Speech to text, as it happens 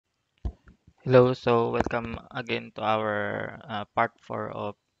Hello, so welcome again to our part 4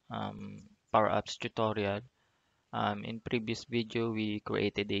 of PowerApps tutorial. In previous video, we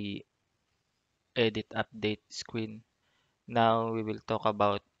created a edit update screen. Now we will talk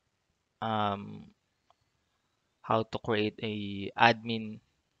about um, how to create a admin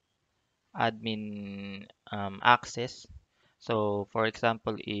access. So for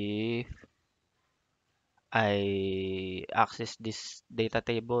example, if I access this data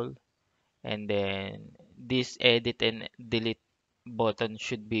table and then this edit and delete button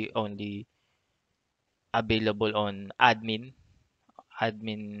should be only available on admin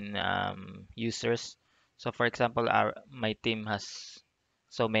users. So for example, our my team has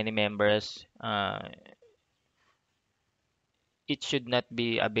so many members. It should not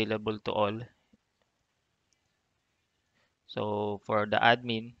be available to all. So for the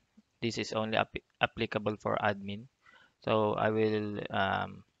admin, this is only applicable for admin. So I will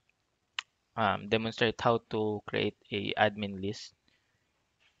demonstrate how to create a admin list.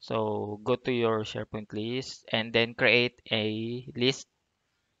 So go to your SharePoint list and then create a list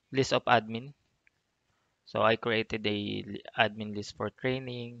of admin. So I created a admin list for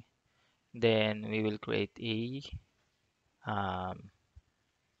training. Then we will create a um,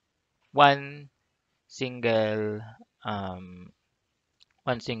 one single um,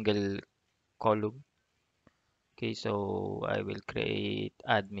 one single column. Okay, so I will create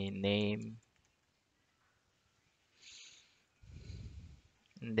admin name,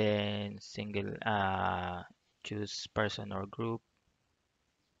 and then single choose person or group.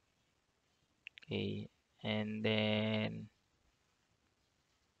 Okay, and then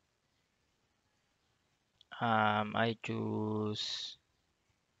I choose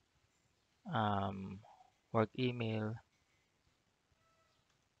um, work email,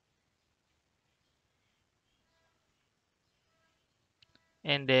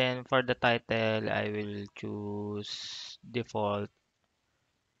 and then for the title I will choose default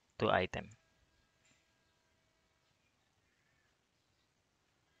to item.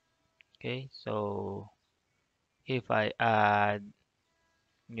 Okay, so if I add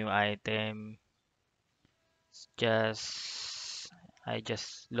new item, just I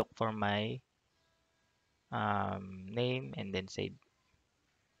just look for my name and then save.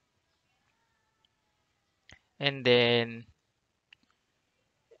 And then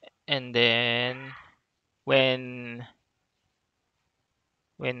and then when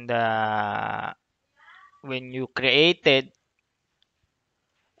when the when you created,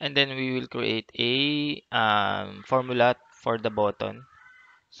 and then we will create a formula for the button.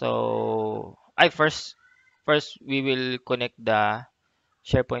 So I first we will connect the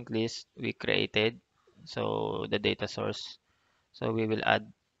SharePoint list we created. So the data source. So we will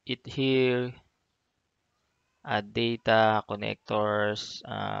add it here, add data, connectors,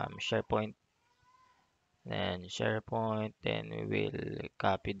 SharePoint, then we will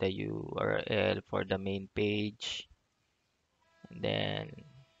copy the URL for the main page, and then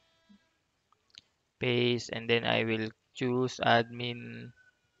paste, and then I will choose admin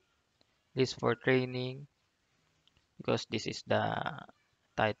list for training because this is the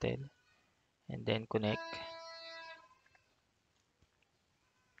title, and then connect.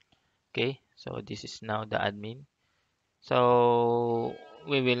 Okay, so this is now the admin. So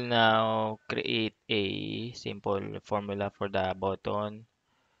we will now create a simple formula for the button.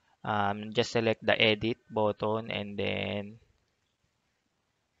 Just select the edit button and then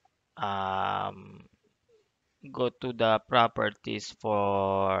um, go to the properties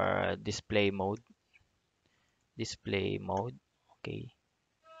for display mode. Display mode. Okay.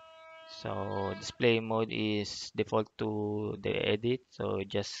 So display mode is default to the edit. So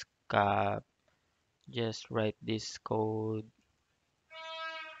just write this code.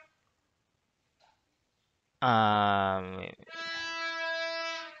 Um,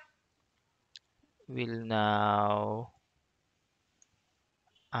 will now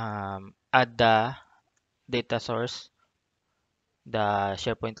add the data source, the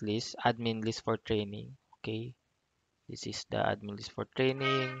SharePoint list, admin list for training. Okay, this is the admin list for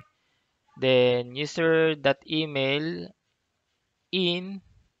training. Then user that email in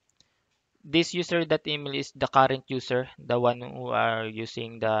this user that email is the current user, the one who are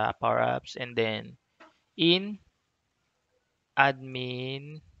using the Power Apps, and then in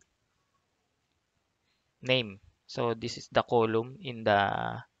admin name. So this is the column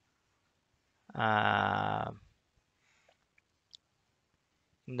uh,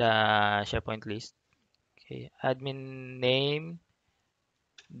 in the SharePoint list. Okay, admin name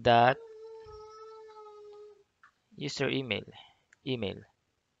dot user email.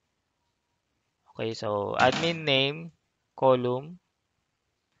 Okay, so admin name column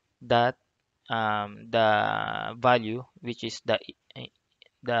dot the value, which is the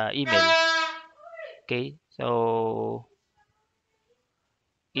email. Okay, so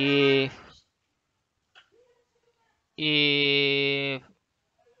if if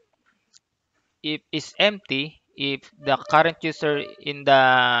if is empty, if the current user in the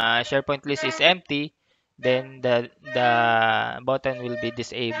SharePoint list is empty, then the button will be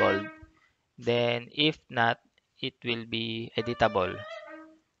disabled. Then if not, it will be editable.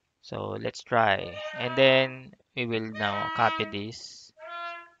 So let's try. And then we will now copy this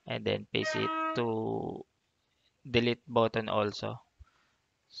and then paste it to delete button also.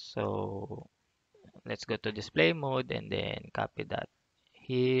 So let's go to display mode and then copy that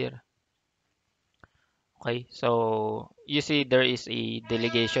here. Okay, so you see there is a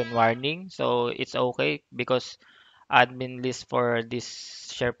delegation warning. So it's okay because admin list for this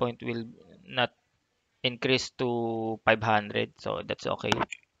SharePoint will not increase to 500. So that's okay.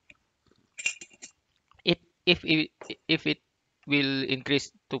 It if it will increase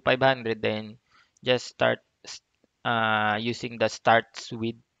to 500, then just start using the starts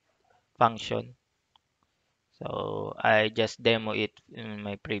with function. So I just demo it in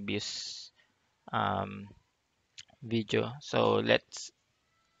my previous um, video. So let's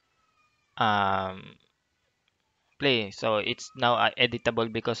um, play. So it's now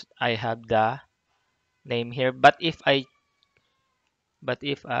editable because I have the name here. But if I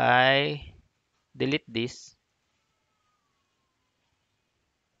delete this,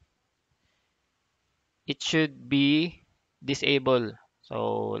 it should be disabled.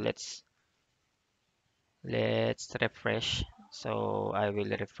 So let's refresh. So I will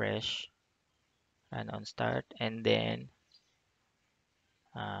refresh and on start, and then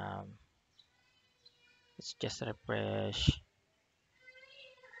um, let's just refresh.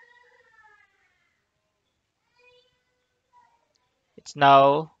 It's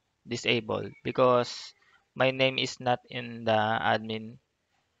now disabled because my name is not in the admin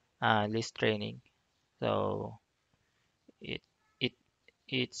list training. So it it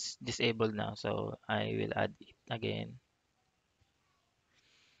it's disabled now. So I will add it again.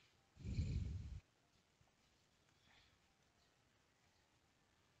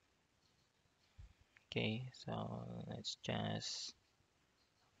 Okay, so let's just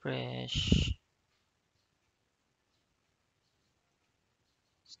refresh.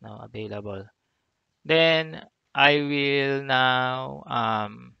 It's now available. Then I will now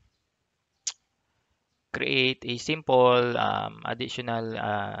create a simple additional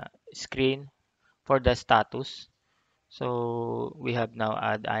screen for the status. So we have now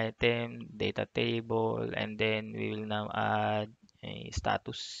add item, data table, and then we will now add a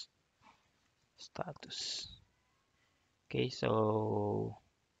status. Okay, so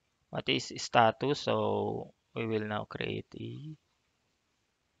what is status? So we will now create a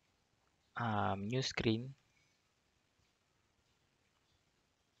new screen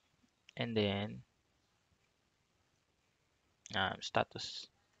and then status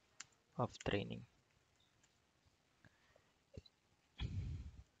of training.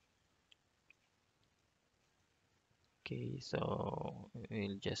 Okay, so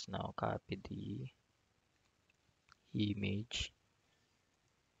we'll just now copy the image,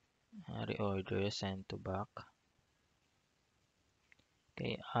 reorder, send to back.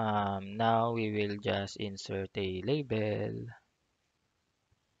 Okay, now we will just insert a label.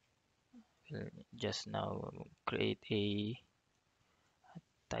 We'll just now create a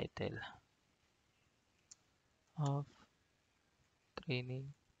title of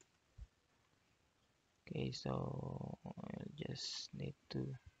training. Okay, so I'll just need to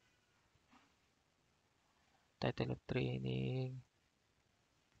title of training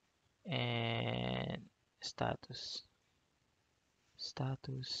and status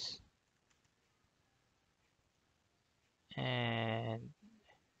and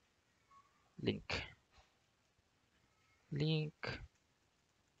link.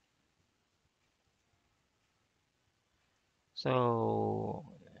 So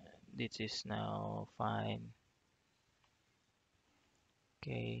this is now fine.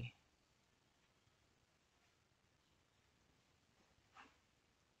 Okay.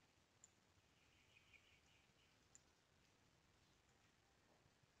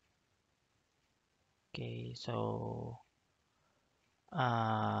 Okay, so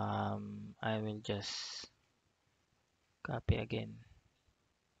I will just copy again.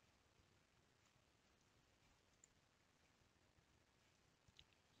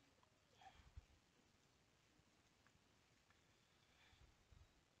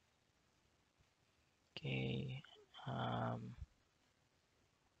 Okay,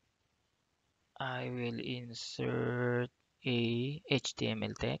 I will insert a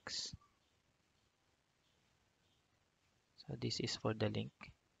HTML text So this is for the link.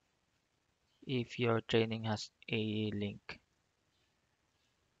 If your training has a link.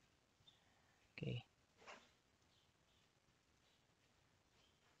 Okay.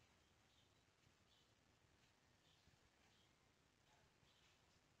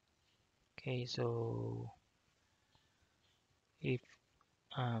 Okay, so if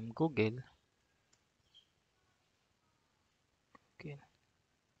Google, okay,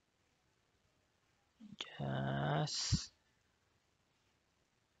 just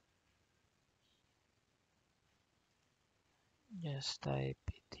just type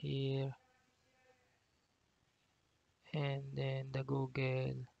it here, and then the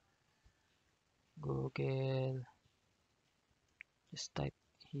Google, just type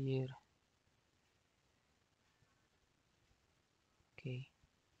here. Okay,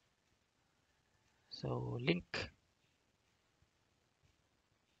 so link.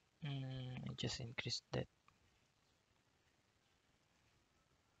 I just increase that.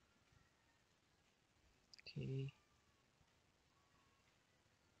 Okay.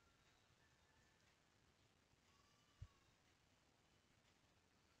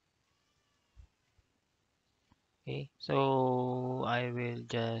 Okay, so I will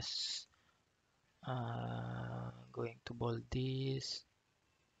just going to bold this,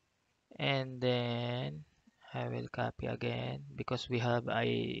 and then I will copy again because we have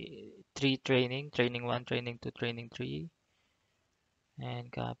a three training 1, training 2, training 3,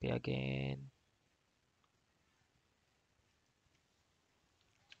 and copy again.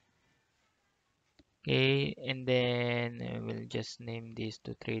 Okay, and then we'll just name this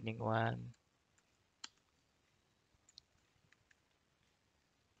to training 1,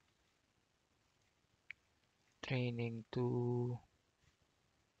 training 2,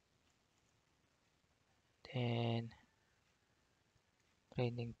 then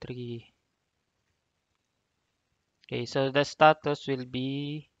training 3. Okay, so the status will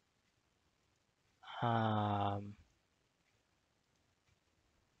be um,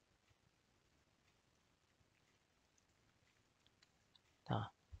 ah,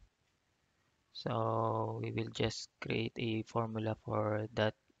 so we will just create a formula for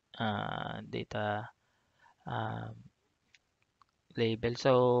that data um, label.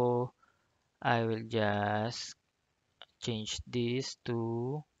 So I will just change this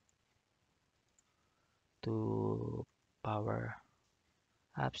to Power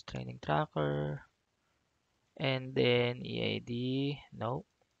Apps Training Tracker, and then EID. No,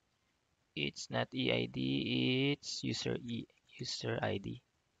 it's not EID. It's user ID.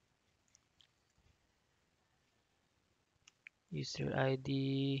 User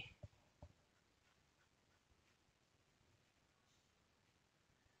ID.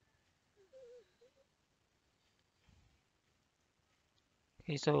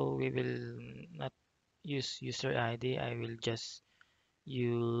 Okay, so we will not use user ID. I will just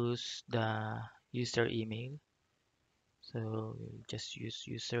use the user email. So we'll just use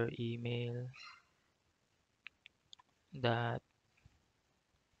user email that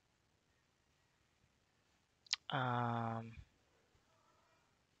um,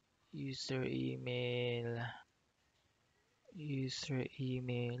 user email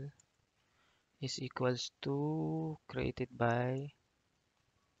is equals to created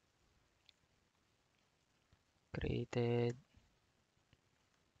created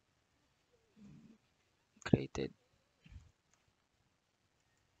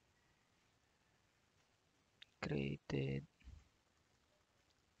created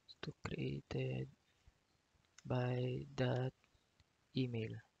created by that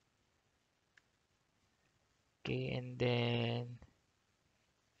email. Okay, and then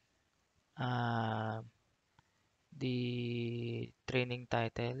um, the training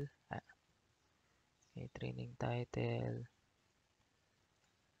title, okay, training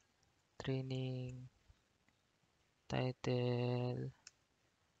title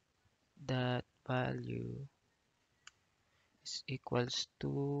that value is equals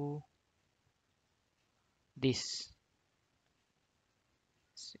to this,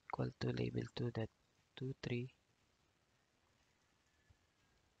 is equal to label 2 dot 23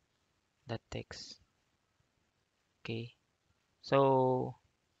 dot text. Okay, so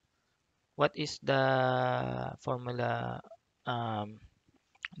what is the formula um,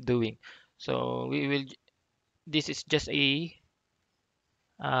 doing? So we will this is just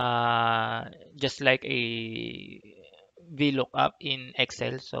like a VLOOKUP in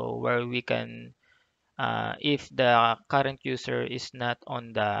Excel, so where we can if the current user is not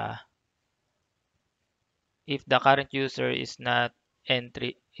on the if the current user is not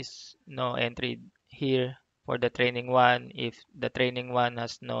entry is no entry here for the training one, if the training one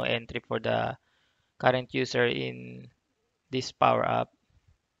has no entry for the current user in this power up,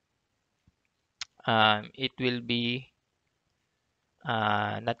 it will be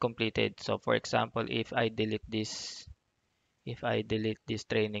not completed. So for example, if I delete this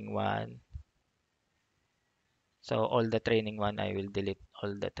training one, so all the training one, I will delete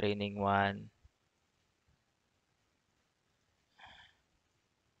all the training one,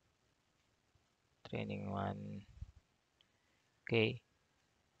 training one, okay,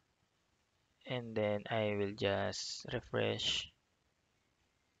 and then I will just refresh.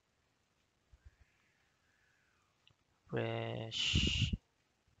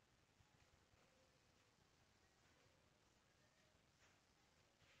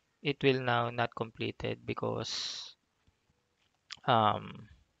 It will now not completed because um,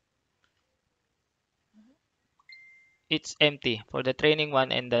 it's empty for the training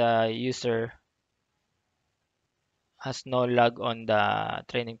one, and the user has no log on the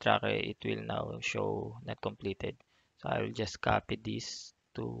training tracker. It will now show not completed. So I will just copy this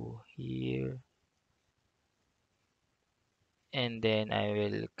to here, and then I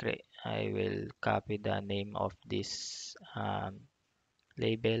will copy the name of this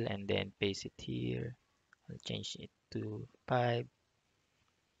label and then paste it here. I'll change it to 5,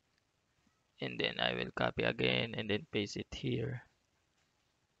 and then I will copy again and then paste it here,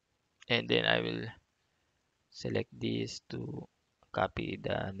 and then I will select this to copy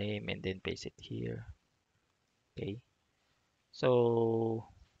the name and then paste it here. Okay, so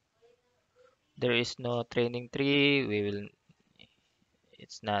there is no training 3.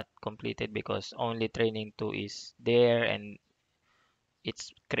 It's not completed because only training 2 is there, and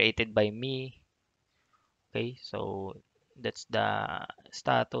it's created by me. Okay, so that's the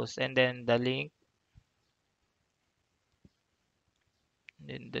status, and then the link,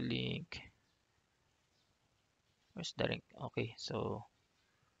 where's the link? Okay, so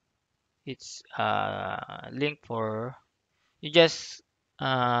it's link for, you just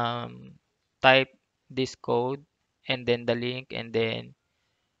um, type this code and then the link and then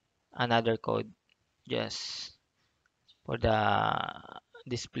another code, just for the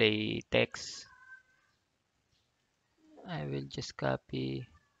display text. I will just copy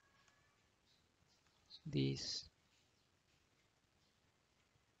this,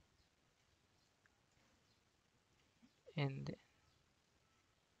 and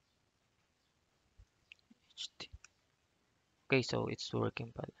okay, so it's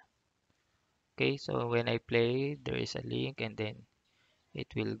working. Okay, so when I play, there is a link and then it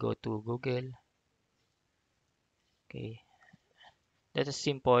will go to Google. Okay, that's a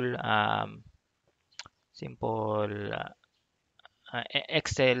simple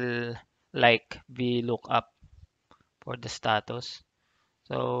Excel like VLOOKUP for the status.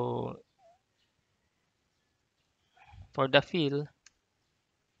 So for the field,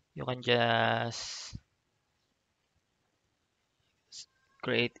 you can just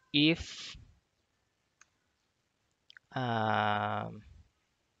create if um,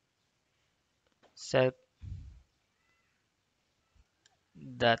 self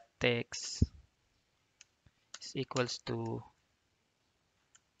that text is equals to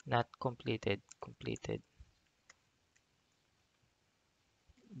not completed,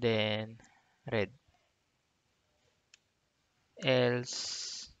 then red,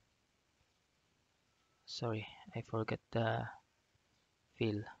 else, sorry, I forgot the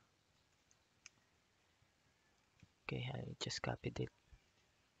field. Okay, I just copied it,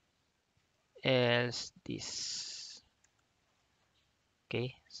 else this.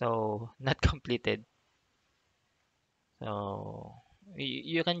 Okay, so not completed. So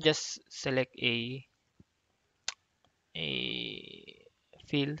you can just select a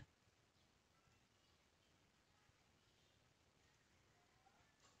field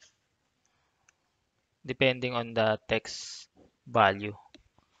depending on the text value.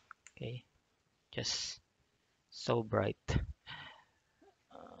 Okay, just so bright.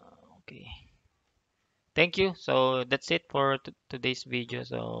 Okay, thank you. So that's it for today's video.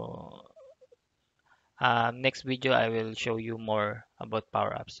 So next video I will show you more about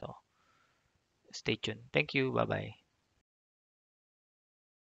Power Apps. So stay tuned. Thank you. Bye bye.